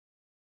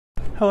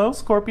Hello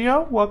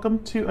Scorpio,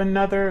 welcome to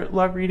another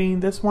love reading.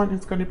 This one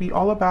is going to be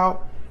all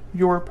about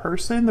your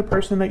person, the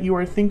person that you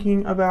are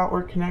thinking about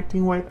or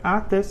connecting with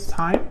at this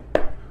time.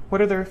 What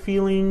are their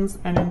feelings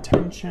and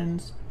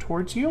intentions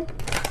towards you?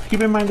 Keep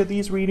in mind that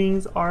these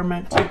readings are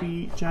meant to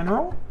be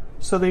general,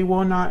 so they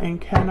will not and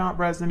cannot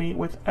resonate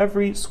with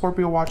every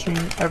Scorpio watching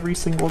every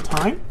single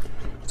time.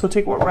 So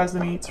take what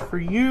resonates for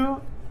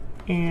you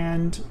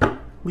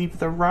and leave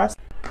the rest.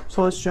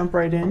 So let's jump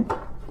right in.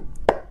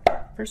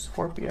 For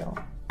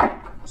Scorpio,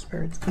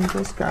 spirits,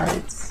 angels,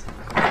 guides,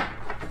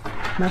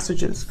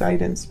 messages,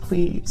 guidance,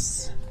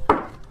 please.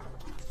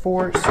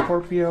 For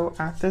Scorpio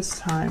at this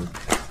time,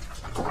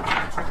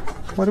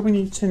 what do we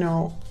need to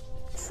know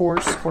for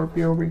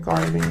Scorpio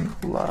regarding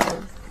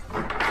love?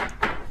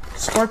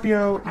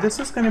 Scorpio, this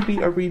is going to be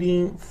a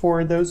reading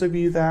for those of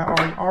you that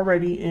are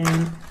already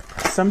in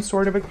some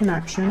sort of a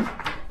connection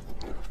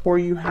or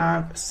you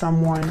have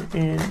someone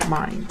in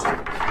mind.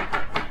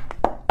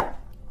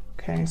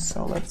 Okay,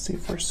 so let's see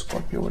for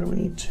Scorpio, what do we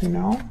need to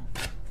know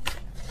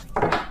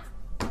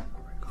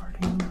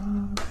regarding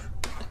love?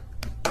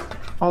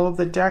 All of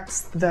the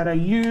decks that I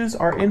use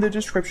are in the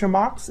description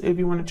box if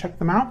you want to check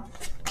them out.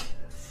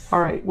 All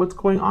right, what's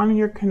going on in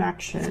your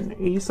connection?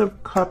 Ace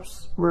of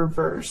Cups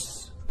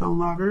reverse, the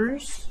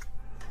Lovers,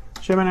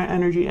 Gemini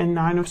energy, and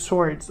Nine of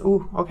Swords.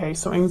 Ooh, okay,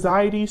 so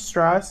anxiety,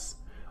 stress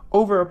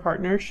over a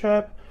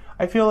partnership.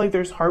 I feel like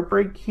there's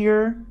heartbreak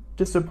here,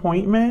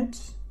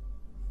 disappointment.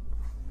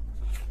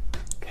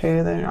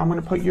 Okay, then I'm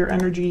going to put your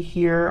energy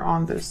here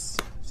on this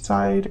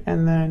side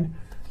and then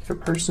your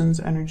person's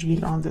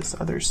energy on this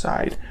other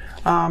side.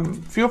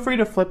 Feel free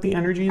to flip the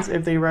energies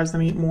if they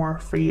resonate more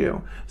for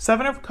you.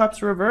 Seven of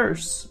Cups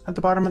reverse at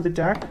the bottom of the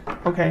deck.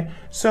 Okay,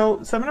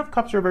 so Seven of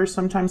Cups reverse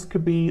sometimes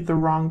could be the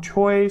wrong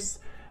choice.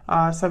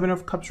 Seven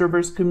of Cups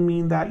reverse could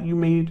mean that you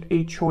made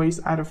a choice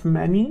out of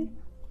many.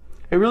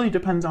 It really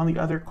depends on the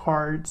other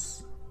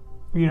cards,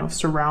 you know,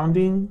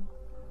 surrounding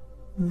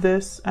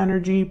this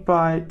energy,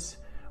 but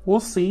we'll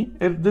see.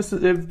 If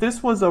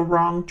this was a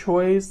wrong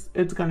choice,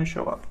 it's going to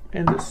show up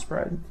in this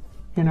spread,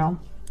 you know,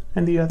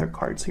 and the other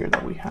cards here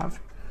that we have.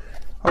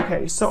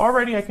 Okay, so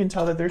already I can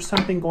tell that there's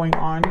something going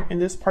on in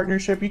this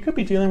partnership. You could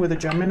be dealing with a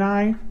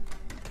Gemini.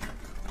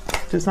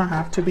 Does not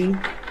have to be.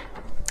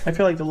 I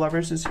feel like the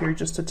Lovers is here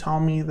just to tell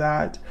me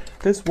that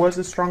this was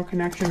a strong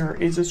connection or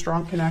is a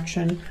strong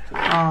connection.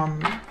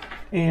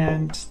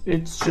 And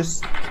it's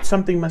just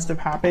something must have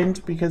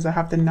happened because I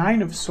have the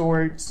Nine of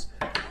Swords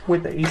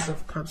with the Ace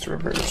of Cups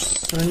reverse.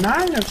 So the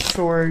Nine of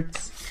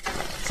Swords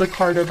is a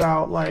card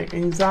about like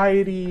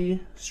anxiety,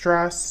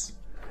 stress,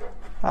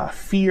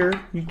 fear.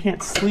 You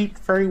can't sleep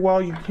very well.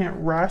 You can't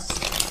rest.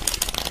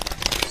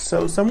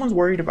 So someone's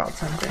worried about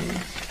something.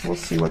 We'll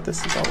see what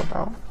this is all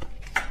about.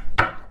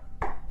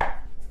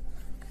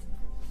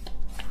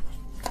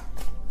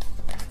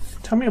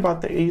 Tell me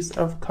about the Ace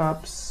of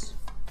Cups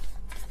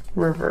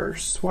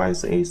reverse. Why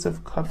is the Ace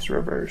of Cups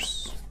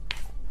reverse?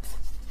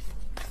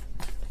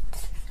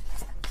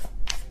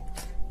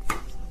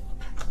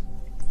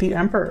 The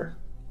Emperor,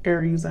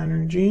 Aries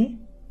energy,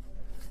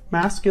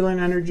 masculine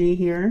energy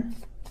here.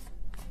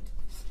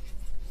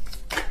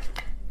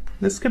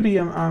 This could be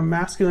a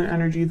masculine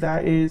energy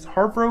that is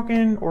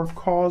heartbroken or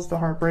caused the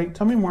heartbreak.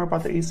 Tell me more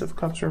about the Ace of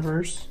Cups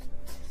reverse.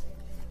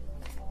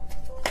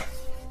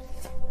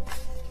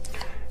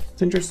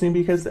 It's interesting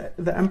because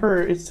the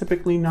Emperor is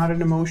typically not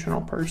an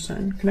emotional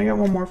person. Can I get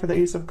one more for the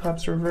Ace of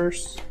Cups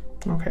reverse?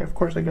 Okay, of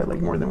course I get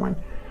like more than one.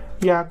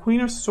 Yeah,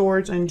 Queen of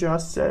Swords and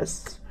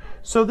Justice.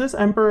 So this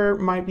Emperor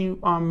might be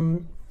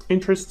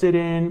interested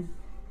in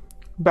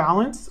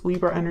balance,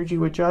 Libra energy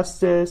with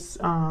justice,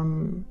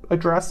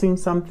 addressing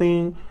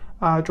something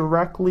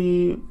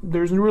directly.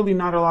 There's really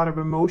not a lot of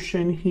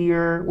emotion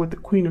here with the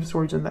Queen of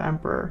Swords and the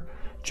Emperor.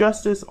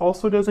 Justice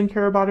also doesn't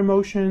care about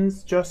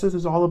emotions. Justice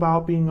is all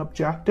about being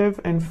objective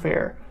and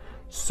fair.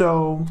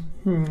 So,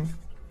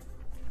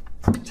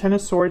 Ten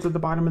of Swords at the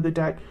bottom of the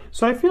deck.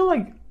 So I feel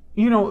like,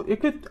 you know,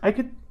 I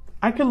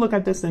could look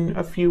at this in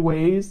a few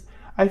ways.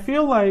 I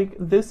feel like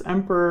this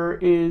Emperor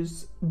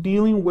is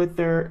dealing with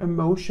their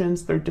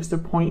emotions, their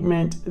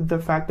disappointment, the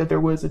fact that there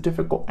was a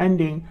difficult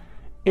ending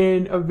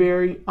in a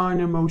very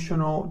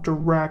unemotional,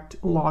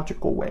 direct,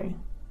 logical way.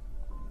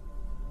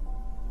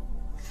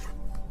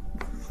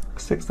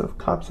 Six of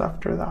Cups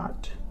after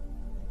that.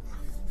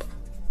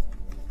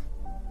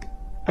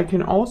 I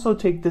can also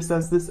take this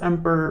as this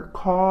Emperor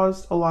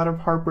caused a lot of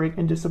heartbreak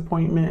and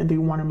disappointment and they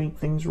want to make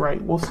things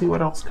right. We'll see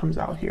what else comes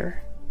out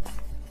here.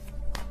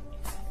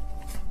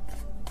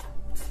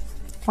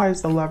 Why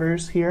is the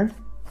Lovers here?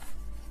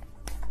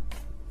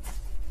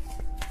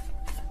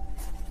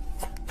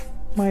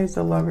 Why is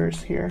the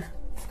Lovers here?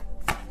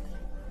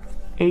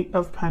 Eight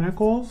of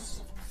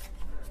Pentacles.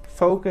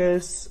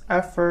 Focus,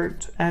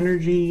 effort,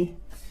 energy,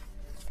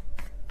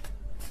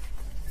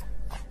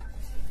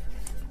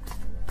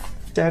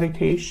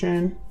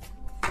 dedication.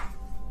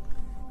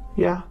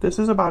 Yeah, this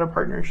is about a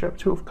partnership.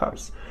 Two of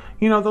Cups.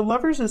 You know, the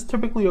Lovers is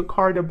typically a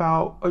card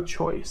about a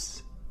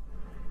choice.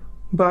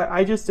 But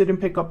I just didn't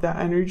pick up that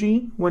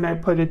energy when I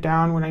put it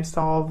down. When I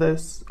saw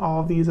this,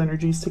 all of these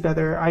energies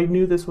together, I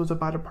knew this was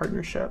about a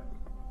partnership.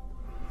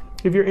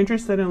 If you're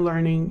interested in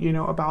learning, you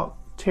know, about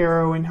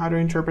tarot and how to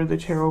interpret the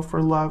tarot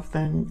for love,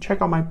 then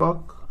check out my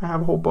book. I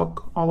have a whole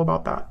book all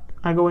about that.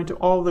 I go into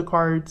all of the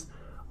cards,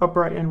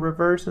 upright and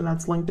reverse, and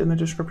that's linked in the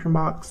description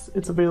box.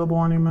 It's available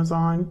on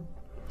Amazon.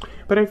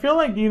 But I feel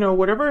like, you know,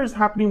 whatever is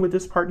happening with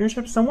this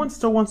partnership, someone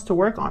still wants to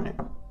work on it.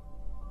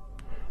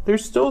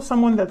 There's still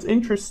someone that's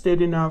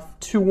interested enough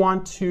to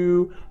want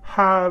to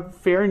have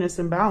fairness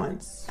and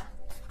balance.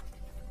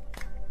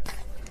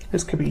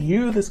 This could be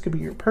you, this could be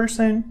your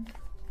person.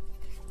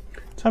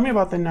 Tell me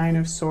about the Nine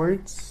of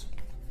Swords.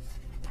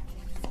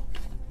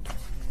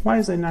 Why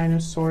is the Nine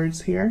of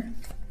Swords here?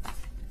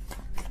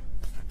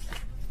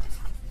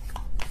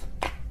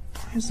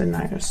 Why is the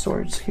Nine of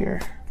Swords here?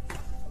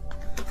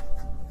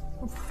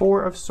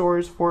 Four of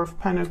Swords, Four of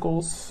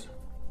Pentacles.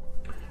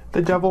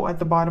 The Devil at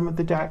the bottom of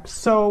the deck.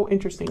 So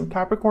interesting.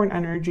 Capricorn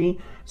energy.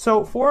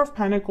 So Four of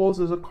Pentacles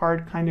is a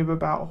card kind of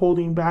about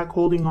holding back,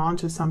 holding on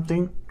to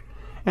something.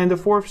 And the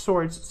Four of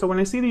Swords. So when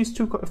I see these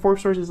two, Four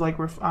of Swords is like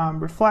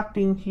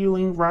reflecting,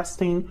 healing,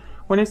 resting.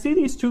 When I see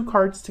these two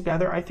cards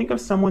together, I think of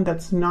someone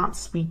that's not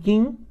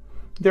speaking.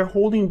 They're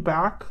holding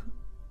back.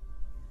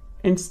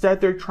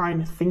 Instead, they're trying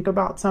to think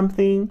about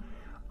something,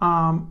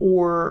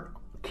 or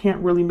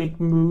can't really make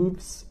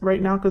moves right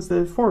now because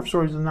the Four of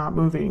Swords is not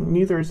moving.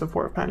 Neither is the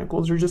Four of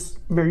Pentacles. They're just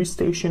very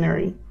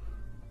stationary.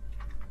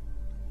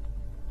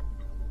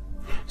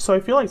 So I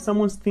feel like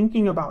someone's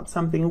thinking about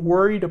something,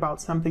 worried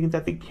about something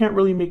that they can't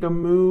really make a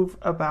move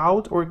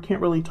about or can't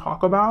really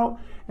talk about.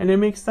 And it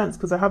makes sense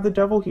because I have the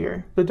Devil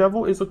here. The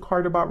Devil is a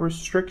card about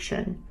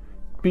restriction,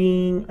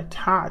 being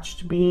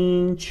attached,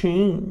 being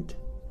chained.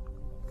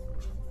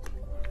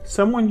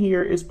 Someone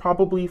here is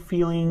probably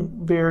feeling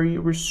very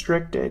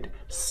restricted,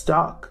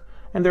 stuck,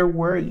 and they're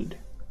worried.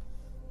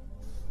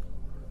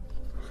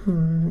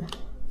 Can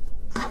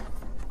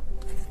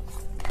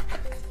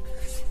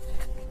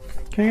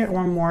I get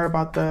one more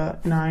about the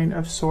Nine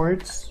of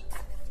Swords?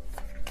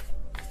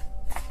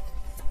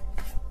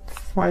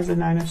 Why is the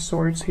Nine of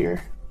Swords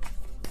here?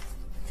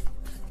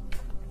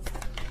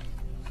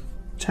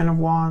 Ten of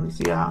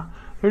Wands, yeah.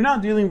 They're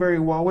not dealing very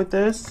well with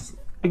this.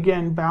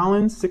 Again,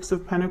 balance, Six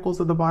of Pentacles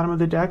at the bottom of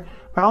the deck.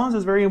 Balance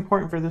is very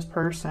important for this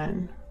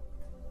person.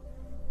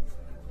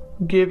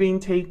 Giving,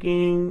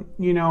 taking,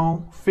 you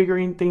know,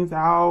 figuring things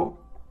out.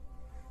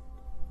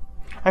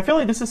 I feel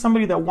like this is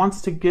somebody that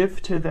wants to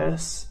give to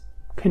this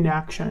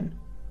connection,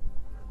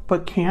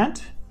 but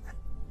can't.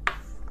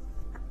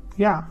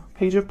 Yeah,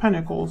 Page of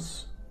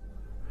Pentacles.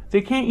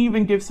 They can't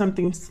even give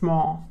something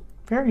small.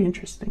 Very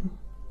interesting.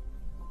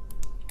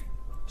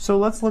 So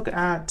let's look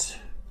at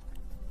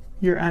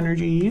your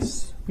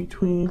energies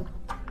between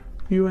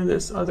you and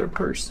this other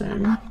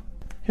person.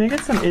 Can I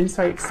get some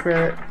insight,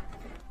 Spirit,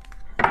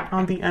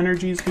 on the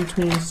energies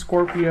between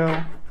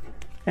Scorpio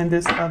and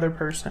this other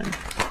person?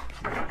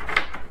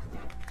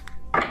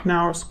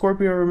 Now,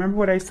 Scorpio, remember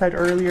what I said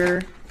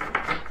earlier?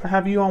 I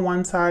have you on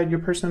one side, your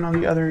person on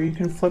the other. You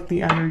can flip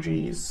the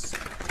energies.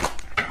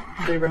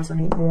 They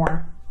resonate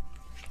more.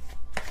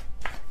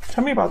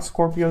 Tell me about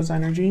Scorpio's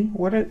energy.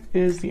 What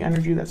is the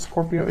energy that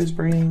Scorpio is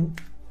bringing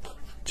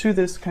to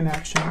this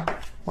connection?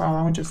 Wow,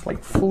 that one just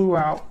like flew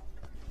out.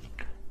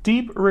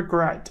 Deep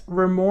regret,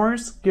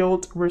 remorse,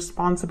 guilt,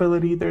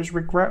 responsibility. There's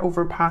regret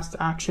over past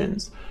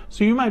actions.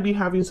 So you might be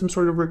having some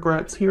sort of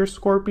regrets here,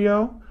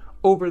 Scorpio,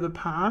 over the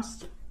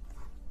past.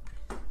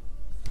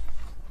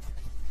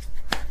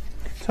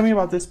 Tell me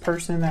about this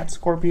person that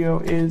Scorpio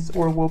is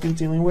or will be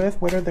dealing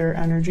with. What are their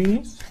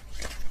energies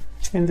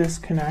in this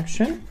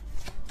connection?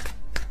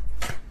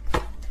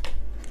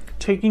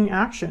 Taking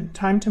action,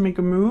 time to make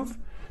a move.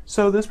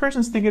 So this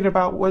person's thinking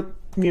about what,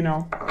 you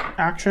know,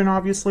 action,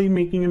 obviously,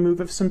 making a move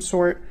of some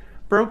sort.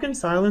 Broken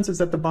silence is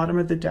at the bottom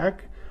of the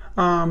deck.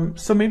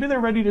 So maybe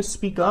they're ready to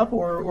speak up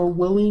or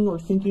willing or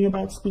thinking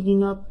about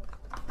speaking up.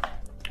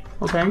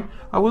 Okay,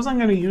 I wasn't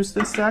going to use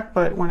this deck,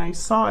 but when I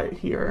saw it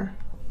here,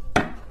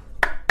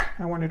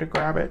 I wanted to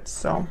grab it.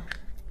 So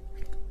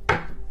can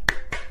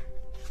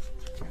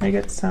I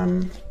get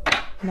some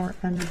more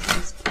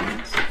energies,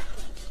 please,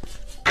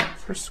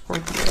 for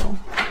Scorpio?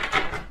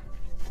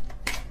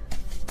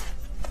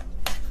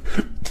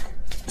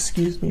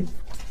 Excuse me.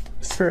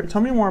 Spirit,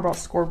 tell me more about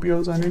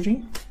Scorpio's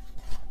energy.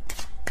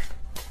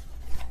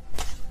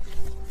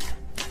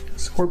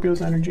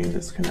 Scorpio's energy in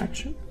this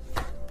connection.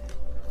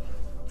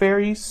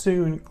 Very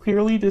soon.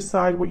 Clearly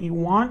decide what you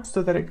want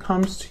so that it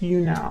comes to you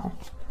now.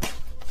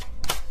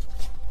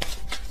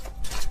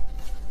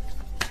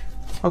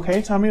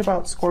 Okay, tell me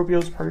about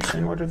Scorpio's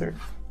person. What are their...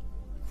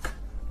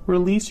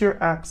 Release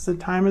your ex. The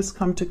time has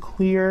come to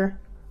clear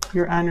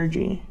your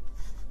energy.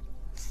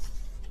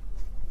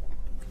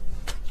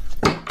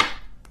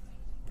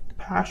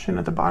 Passion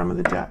at the bottom of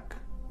the deck.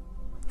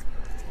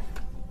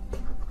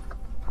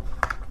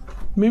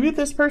 Maybe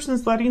this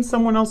person's letting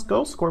someone else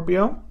go,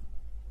 Scorpio.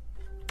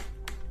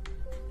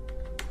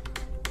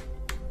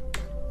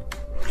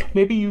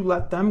 Maybe you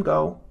let them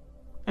go,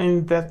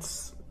 and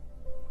that's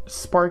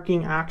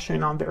sparking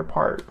action on their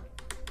part.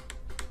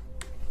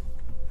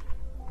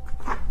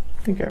 I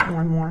can get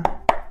one more.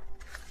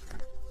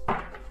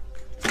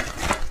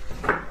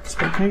 So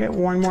can I get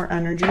one more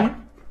energy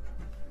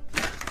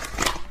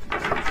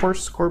for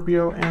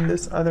Scorpio and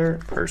this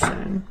other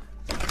person?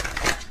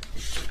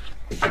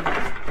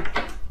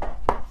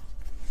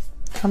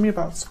 Tell me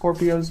about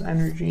Scorpio's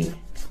energy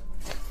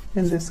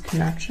in this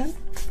connection.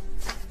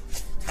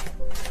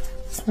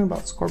 Tell me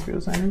about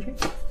Scorpio's energy.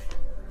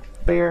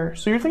 Bear.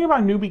 So you're thinking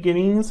about new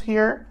beginnings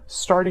here,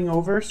 starting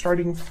over,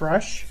 starting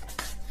fresh.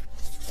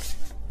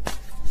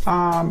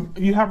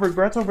 You have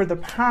regrets over the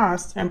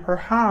past, and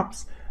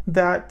perhaps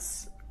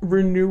that's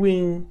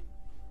renewing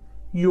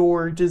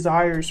your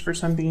desires for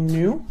something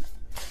new.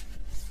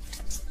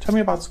 Tell me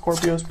about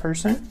Scorpio's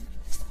person.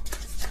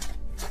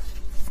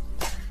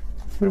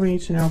 What do we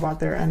need to know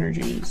about their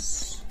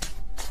energies?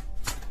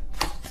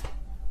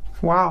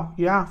 Wow,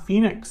 yeah,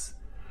 Phoenix.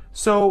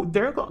 So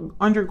they're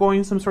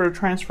undergoing some sort of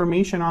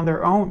transformation on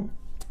their own.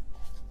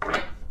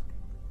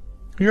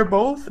 You're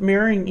both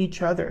mirroring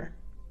each other.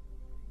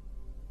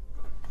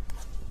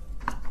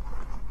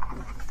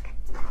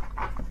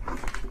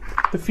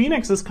 The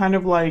Phoenix is kind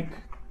of like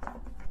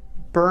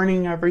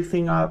burning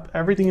everything up.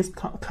 Everything is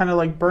kind of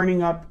like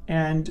burning up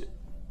and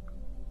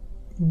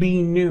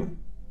being new.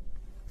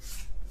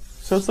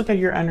 So let's look at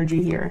your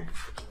energy here.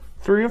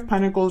 3 of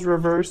Pentacles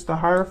reversed, the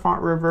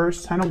Hierophant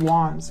reversed, 10 of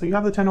Wands. So you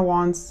have the 10 of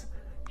Wands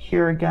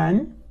here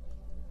again.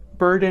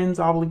 Burdens,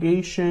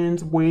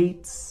 obligations,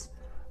 weights.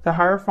 The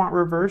Hierophant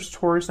reversed,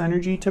 Taurus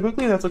energy.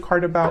 Typically that's a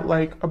card about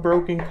like a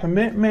broken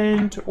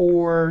commitment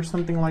or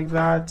something like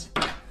that.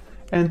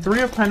 And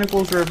 3 of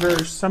Pentacles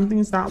reversed.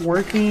 Something's not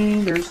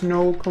working. There's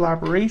no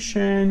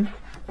collaboration.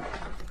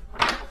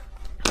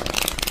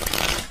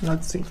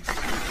 Let's see.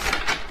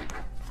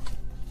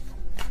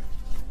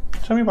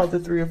 Tell me about the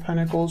 3 of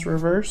Pentacles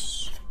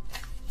reverse.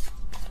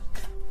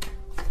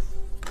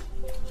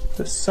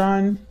 The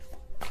Sun.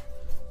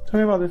 Tell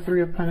me about the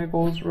 3 of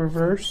Pentacles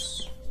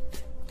reverse.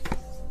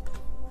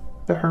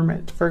 The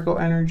Hermit, Virgo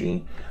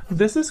energy.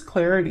 This is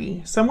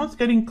clarity. Someone's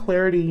getting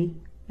clarity,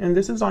 and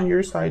this is on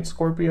your side,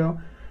 Scorpio.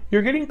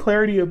 You're getting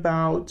clarity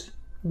about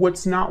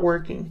what's not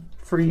working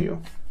for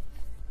you.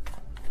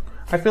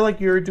 I feel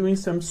like you're doing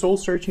some soul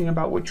searching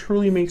about what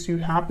truly makes you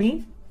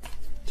happy.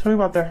 Tell me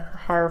about the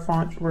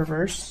Hierophant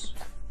reverse.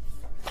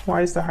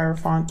 Why is the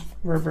Hierophant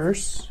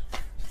reverse?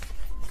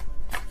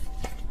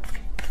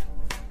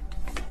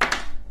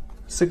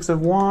 6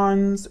 of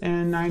Wands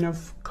and 9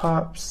 of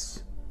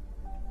Cups.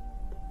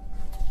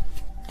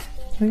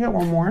 Can I get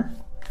one more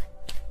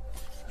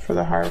for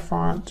the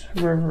Hierophant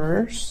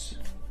reverse?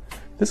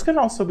 This could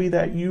also be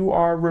that you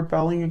are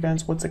rebelling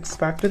against what's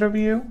expected of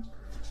you.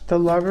 The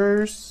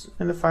Lovers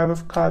and the 5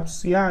 of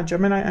Cups. Yeah,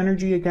 Gemini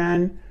energy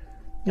again.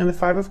 And the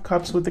 5 of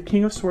Cups with the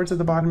King of Swords at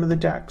the bottom of the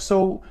deck.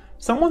 So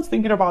someone's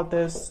thinking about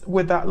this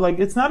with that, like,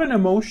 it's not an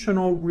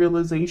emotional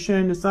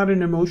realization. It's not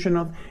an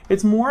emotional,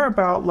 it's more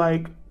about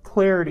like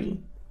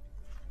clarity.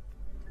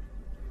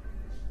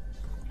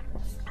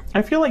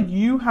 I feel like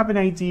you have an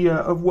idea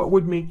of what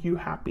would make you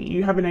happy.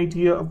 You have an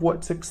idea of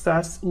what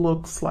success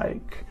looks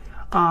like.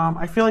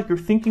 I feel like you're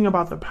thinking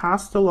about the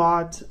past a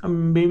lot,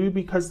 maybe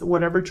because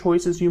whatever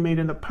choices you made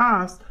in the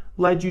past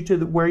led you to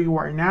where you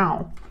are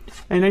now.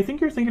 And I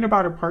think you're thinking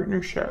about a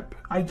partnership.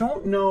 I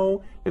don't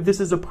know if this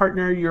is a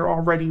partner you're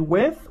already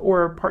with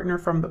or a partner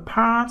from the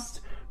past,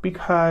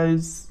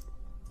 because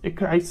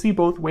I see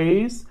both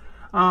ways.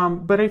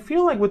 But I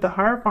feel like with the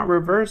Hierophant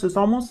reverse, it's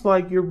almost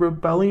like you're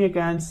rebelling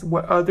against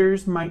what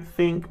others might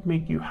think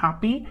make you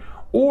happy,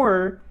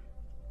 or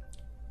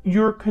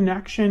your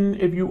connection,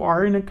 if you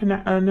are in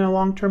a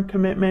long-term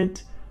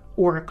commitment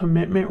or a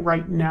commitment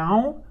right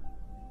now,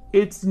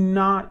 it's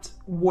not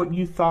what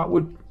you thought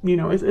would, you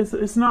know,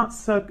 it's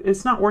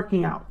not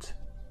working out,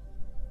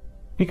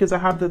 because I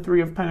have the 3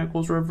 of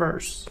Pentacles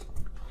reverse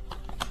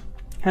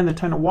and the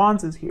 10 of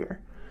Wands is here.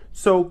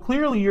 So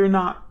clearly you're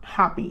not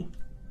happy.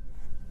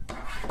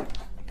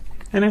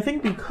 And I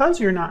think because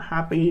you're not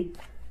happy,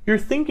 you're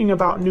thinking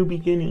about new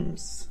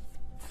beginnings.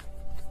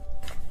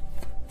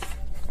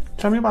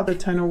 Tell me about the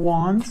 10 of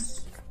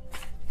Wands.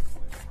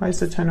 Why is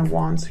the 10 of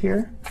Wands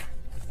here?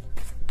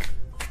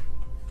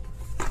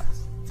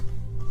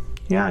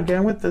 Yeah,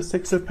 again with the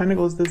 6 of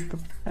Pentacles, this the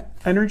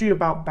energy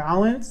about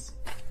balance.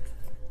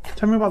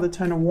 Tell me about the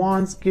 10 of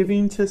Wands,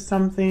 giving to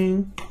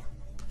something.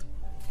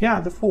 Yeah,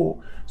 the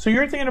Fool. So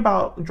you're thinking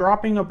about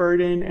dropping a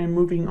burden and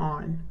moving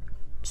on.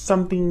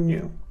 Something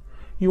new.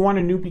 You want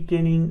a new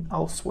beginning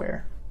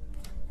elsewhere.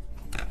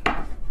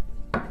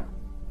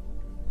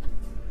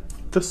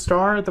 The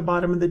Star at the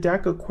bottom of the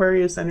deck,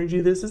 Aquarius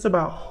energy. This is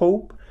about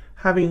hope,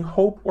 having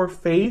hope or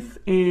faith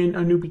in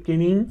a new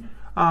beginning,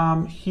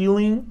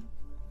 healing.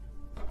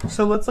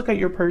 So let's look at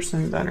your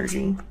person's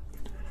energy.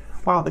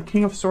 Wow, the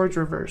King of Swords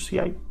reverse.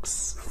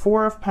 Yikes.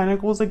 4 of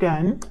Pentacles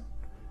again,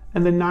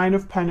 and the 9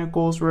 of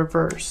Pentacles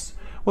reverse.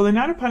 Well, the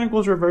 9 of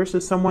Pentacles reverse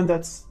is someone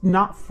that's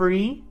not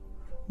free,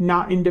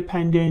 not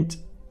independent,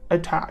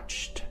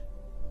 attached.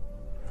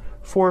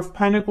 Four of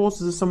Pentacles,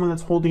 this is someone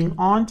that's holding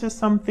on to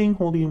something,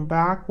 holding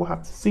back. We'll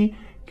have to see.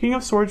 King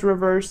of Swords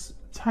reverse,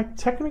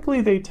 technically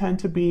they tend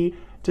to be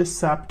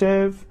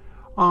deceptive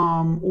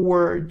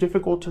or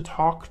difficult to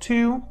talk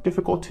to,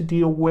 difficult to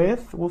deal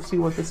with. We'll see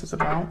what this is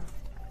about.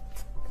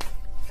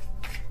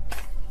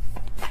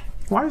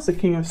 Why is the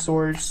King of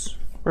Swords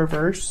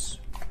reverse?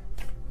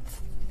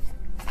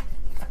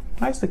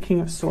 Why is the King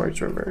of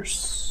Swords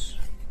reverse?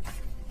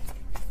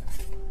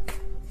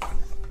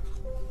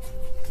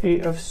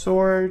 Eight of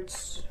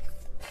Swords.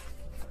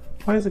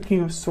 Why is the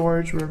King of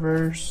Swords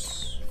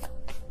reverse?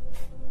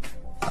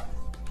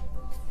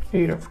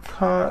 Eight of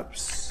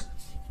Cups.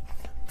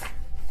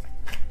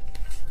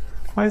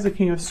 Why is the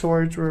King of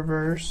Swords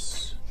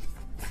reverse?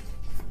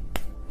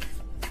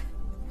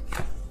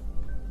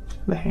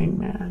 The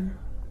Hangman.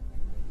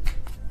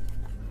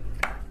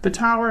 The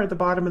Tower at the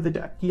bottom of the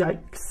deck.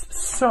 Yikes.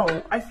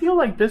 So I feel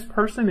like this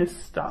person is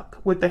stuck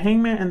with the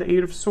Hangman and the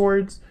Eight of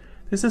Swords.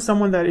 This is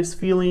someone that is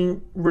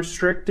feeling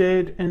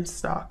restricted and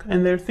stuck,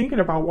 and they're thinking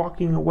about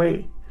walking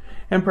away.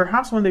 And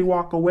perhaps when they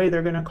walk away,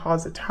 they're going to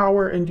cause a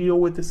Tower and deal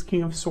with this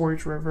King of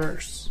Swords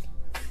reverse.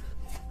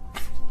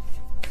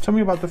 Tell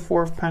me about the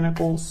Four of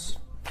Pentacles.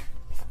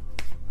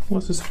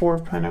 What's this Four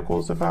of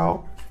Pentacles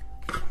about?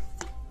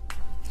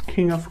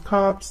 King of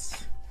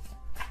Cups.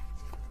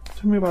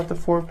 Tell me about the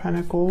Four of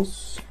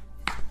Pentacles.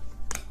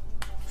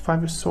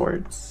 Five of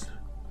Swords.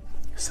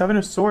 Seven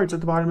of Swords at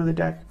the bottom of the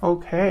deck.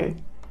 Okay.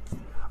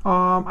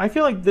 I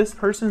feel like this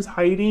person's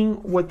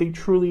hiding what they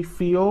truly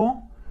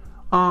feel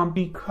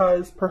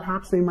because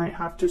perhaps they might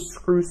have to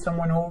screw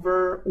someone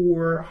over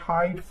or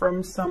hide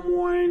from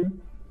someone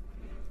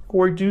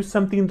or do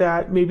something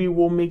that maybe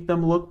will make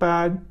them look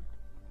bad.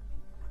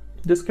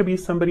 This could be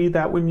somebody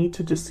that would need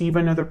to deceive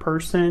another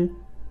person.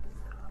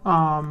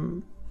 Yeah.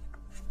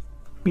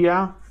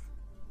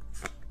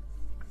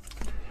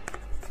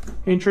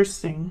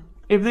 Interesting.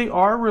 If they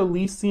are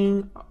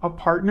releasing a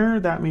partner,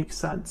 that makes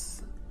sense.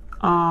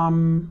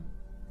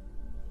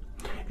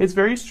 It's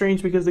very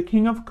strange because the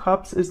King of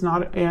Cups is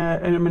not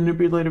a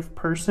manipulative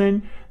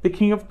person. The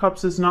King of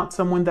Cups is not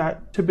someone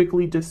that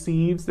typically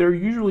deceives. They're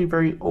usually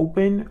very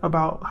open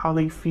about how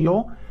they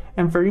feel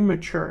and very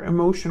mature,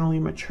 emotionally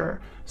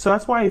mature. So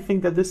that's why I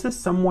think that this is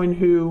someone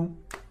who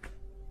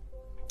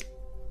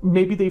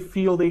maybe they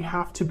feel they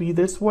have to be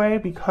this way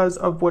because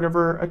of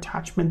whatever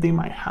attachment they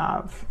might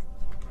have.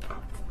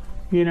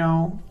 You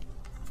know,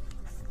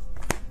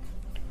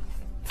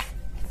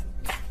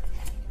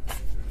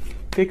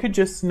 they could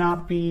just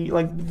not be,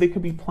 like, they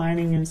could be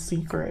planning in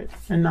secret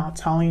and not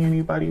telling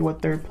anybody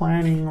what they're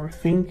planning or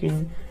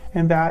thinking,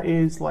 and that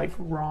is, like,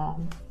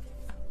 wrong.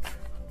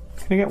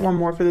 Can I get one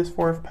more for this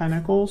Four of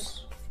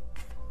Pentacles?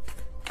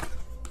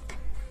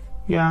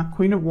 Yeah,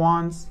 Queen of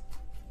Wands.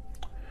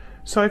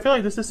 So I feel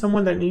like this is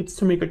someone that needs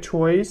to make a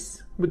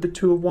choice with the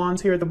Two of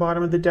Wands here at the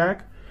bottom of the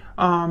deck.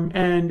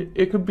 And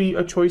it could be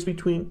a choice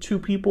between two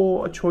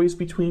people, a choice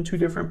between two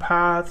different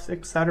paths,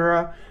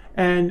 etc.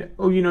 And,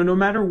 you know, no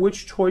matter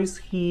which choice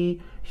he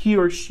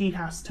or she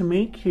has to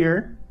make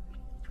here,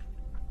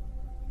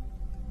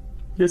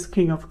 this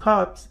King of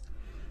Cups,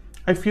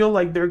 I feel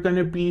like they're going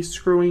to be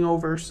screwing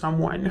over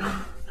someone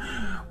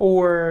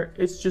or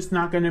it's just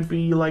not going to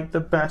be like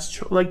the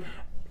best. Like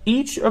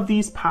each of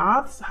these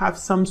paths have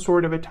some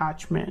sort of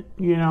attachment,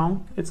 you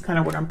know, it's kind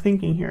of what I'm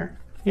thinking here.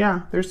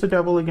 Yeah, there's the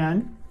Devil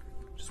again.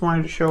 Just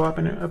wanted to show up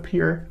and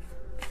appear.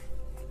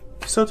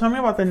 So tell me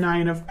about the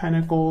Nine of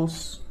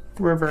Pentacles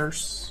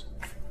reverse.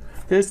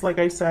 This, like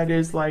I said,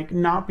 is like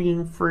not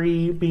being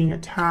free, being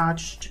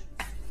attached.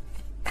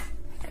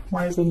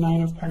 Why is the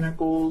Nine of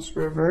Pentacles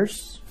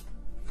reverse?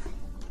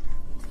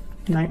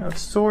 Knight of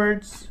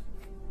Swords.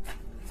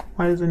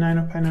 Why is the Nine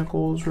of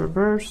Pentacles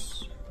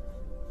reverse?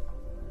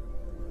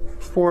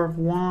 Four of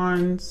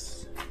Wands.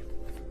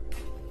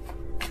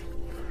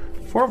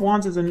 Four of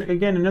Wands is,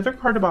 again, another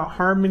card about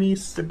harmony,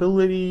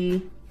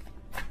 stability,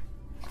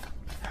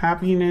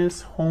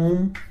 happiness,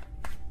 home,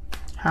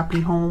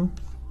 happy home.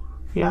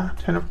 Yeah,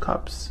 Ten of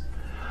Cups.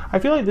 I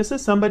feel like this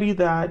is somebody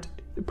that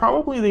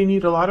probably they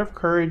need a lot of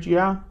courage.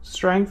 Yeah,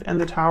 strength and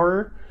the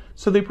Tower.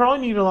 So they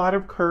probably need a lot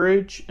of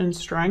courage and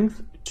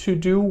strength to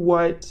do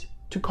what,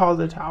 to call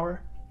the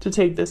Tower, to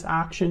take this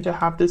action, to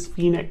have this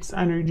Phoenix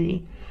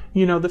energy.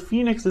 You know, the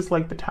Phoenix is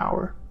like the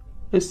Tower.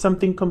 It's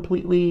something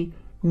completely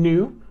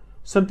new.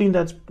 Something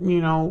that's, you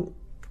know,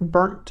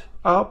 burnt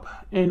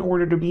up in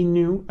order to be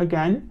new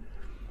again.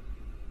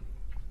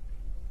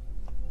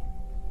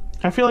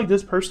 I feel like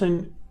this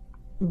person,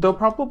 they'll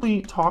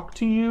probably talk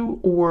to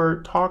you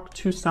or talk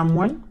to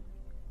someone.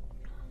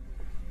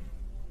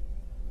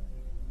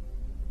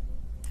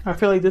 I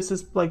feel like this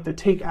is like the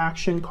take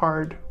action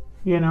card,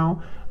 you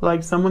know,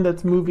 like someone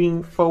that's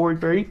moving forward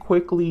very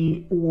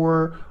quickly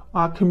or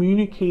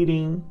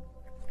communicating.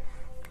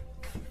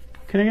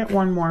 Can I get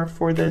one more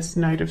for this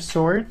Knight of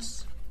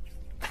Swords?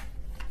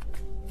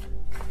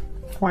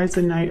 Why is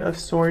the Knight of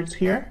Swords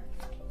here?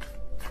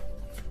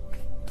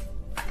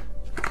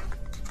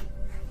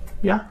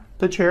 Yeah,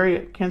 the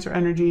Chariot, Cancer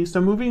energy. So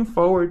moving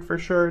forward for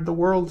sure, the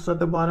World's at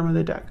the bottom of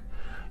the deck.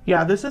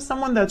 Yeah, this is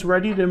someone that's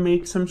ready to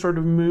make some sort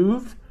of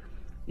move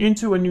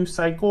into a new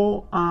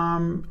cycle.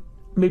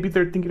 Maybe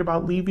they're thinking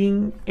about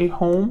leaving a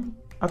home,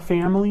 a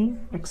family,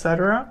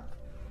 etc.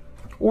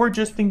 Or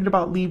just thinking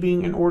about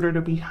leaving in order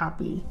to be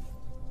happy.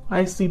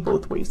 I see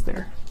both ways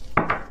there.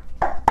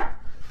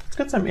 Let's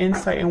get some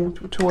insight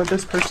into what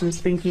this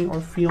person's thinking or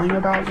feeling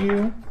about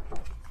you.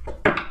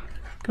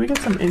 Can we get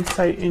some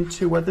insight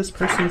into what this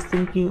person's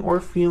thinking or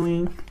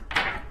feeling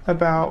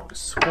about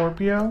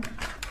Scorpio?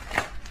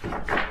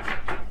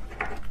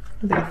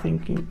 What are they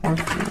thinking or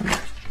feeling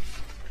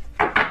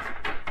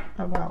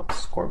about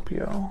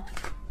Scorpio?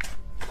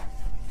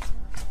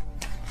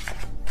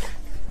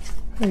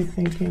 What are they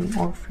thinking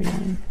or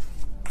feeling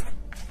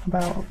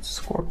about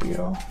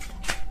Scorpio?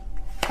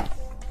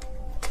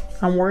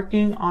 I'm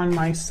working on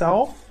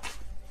myself.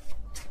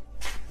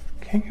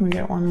 Okay, can we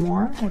get one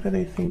more? What are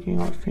they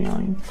thinking or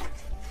feeling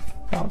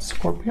about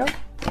Scorpio?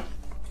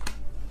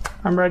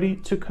 I'm ready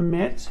to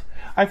commit.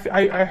 I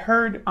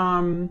heard,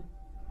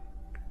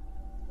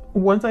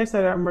 once I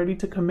said I'm ready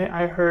to commit,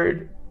 I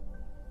heard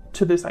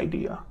to this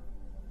idea.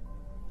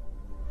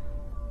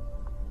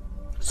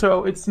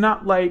 So it's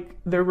not like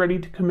they're ready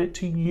to commit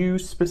to you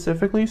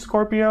specifically,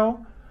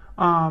 Scorpio.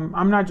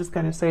 I'm not just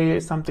going to say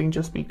something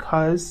just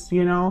because,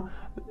 you know,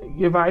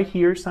 if I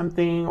hear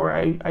something or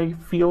I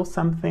feel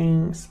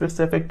something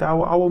specific, that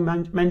I will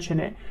mention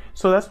it.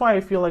 So that's why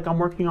I feel like I'm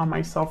working on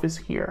myself is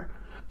here.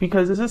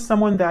 Because this is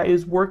someone that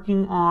is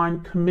working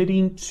on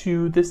committing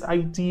to this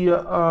idea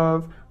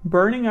of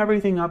burning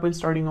everything up and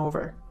starting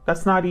over.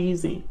 That's not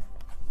easy.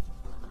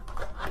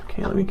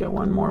 Okay, let me get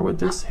one more with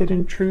this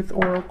Hidden Truth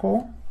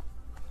Oracle.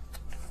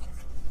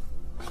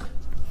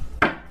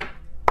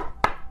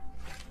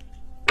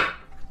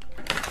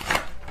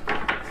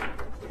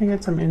 Can I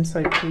get some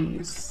insight,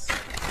 please,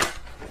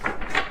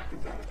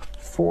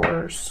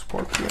 for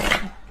Scorpio?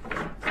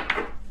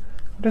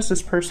 What is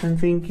this person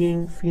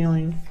thinking,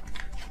 feeling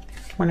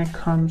when it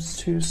comes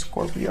to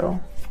Scorpio?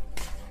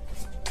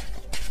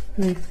 What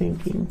are they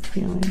thinking,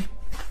 feeling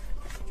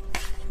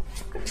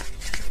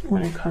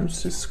when it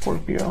comes to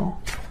Scorpio?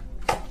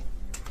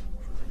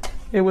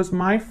 It was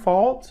my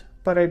fault,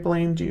 but I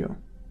blamed you.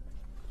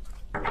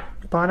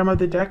 Bottom of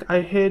the deck,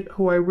 I hid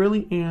who I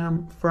really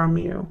am from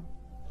you.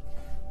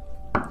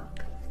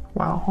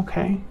 Wow,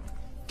 okay.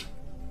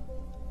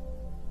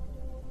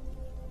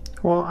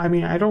 Well, I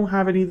mean, I don't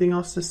have anything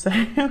else to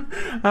say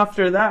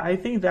after that. I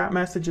think that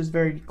message is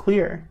very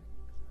clear.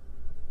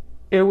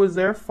 It was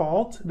their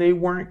fault. They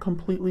weren't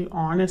completely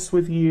honest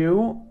with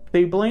you.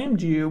 They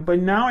blamed you, but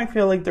now I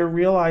feel like they're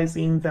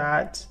realizing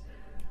that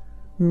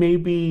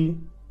maybe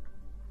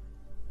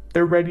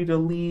they're ready to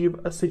leave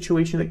a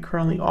situation they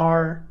currently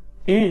are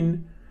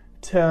in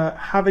to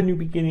have a new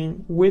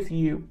beginning with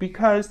you,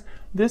 because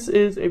this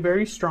is a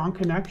very strong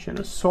connection,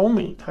 a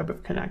soulmate type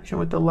of connection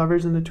with the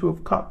Lovers and the Two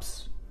of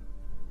Cups.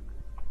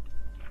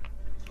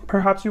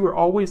 Perhaps you were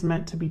always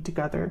meant to be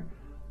together.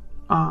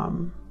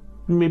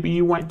 Maybe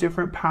you went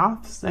different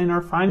paths and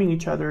are finding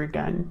each other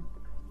again.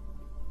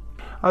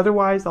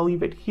 Otherwise, I'll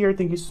leave it here.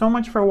 Thank you so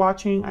much for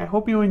watching. I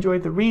hope you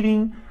enjoyed the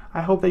reading.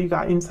 I hope that you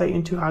got insight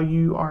into how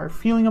you are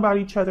feeling about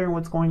each other and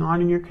what's going on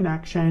in your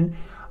connection.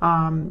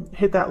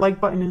 Hit that like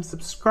button and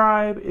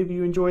subscribe if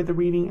you enjoyed the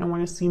reading and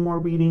want to see more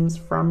readings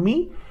from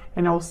me.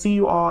 And I will see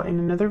you all in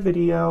another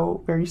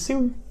video very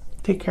soon.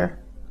 Take care.